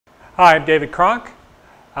Hi, I'm David Cronk.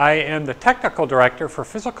 I am the Technical Director for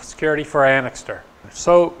Physical Security for Anixter.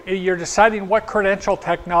 So you're deciding what credential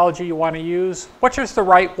technology you want to use. Which is the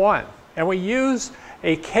right one? And we use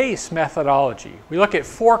a case methodology. We look at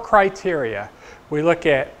 4 criteria. We look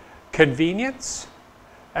at convenience,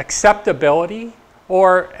 acceptability,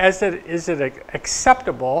 or is it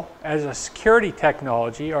acceptable as a security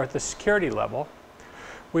technology or at the security level.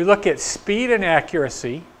 We look at speed and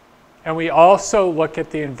accuracy, and we also look at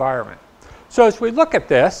the environment. So as we look at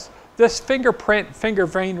this fingerprint finger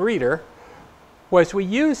vein reader, as we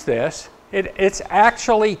use this, it's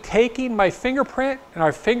actually taking my fingerprint and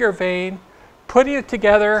our finger vein, putting it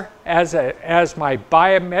together as my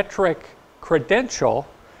biometric credential,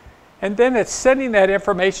 and then it's sending that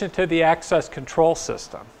information to the access control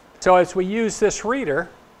system. So as we use this reader,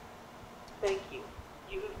 thank you.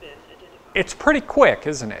 You have been identified. It's pretty quick,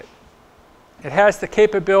 isn't it? It has the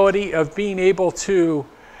capability of being able to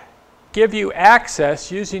give you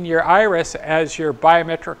access using your iris as your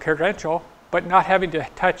biometric credential, but not having to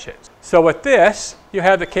touch it. So with this, you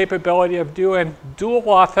have the capability of doing dual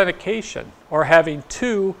authentication, or having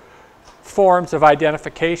 2 forms of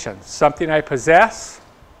identification. Something I possess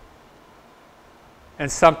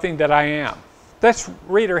and something that I am. This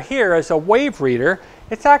reader here is a wave reader.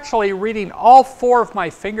 It's actually reading all 4 of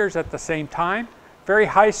my fingers at the same time. Very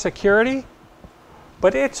high security.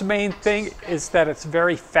 But its main thing is that it's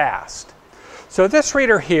very fast. So this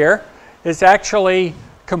reader here is actually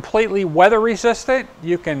completely weather resistant.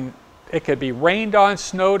 It could be rained on,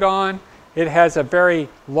 snowed on. It has a very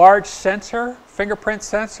large sensor, fingerprint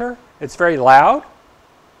sensor. It's very loud.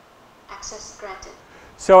 Access granted.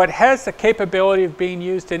 So it has the capability of being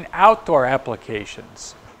used in outdoor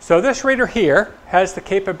applications. So this reader here has the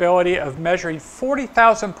capability of measuring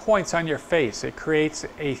 40,000 points on your face. It creates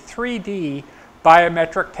a 3D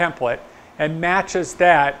biometric template and matches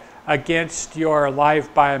that against your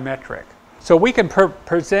live biometric. So we can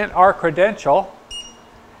present our credential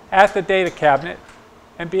at the data cabinet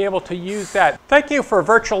and be able to use that. Thank you for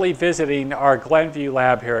virtually visiting our Glenview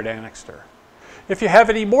lab here at Anixter. If you have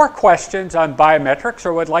any more questions on biometrics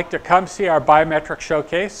or would like to come see our biometric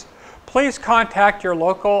showcase, please contact your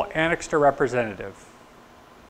local Anixter representative.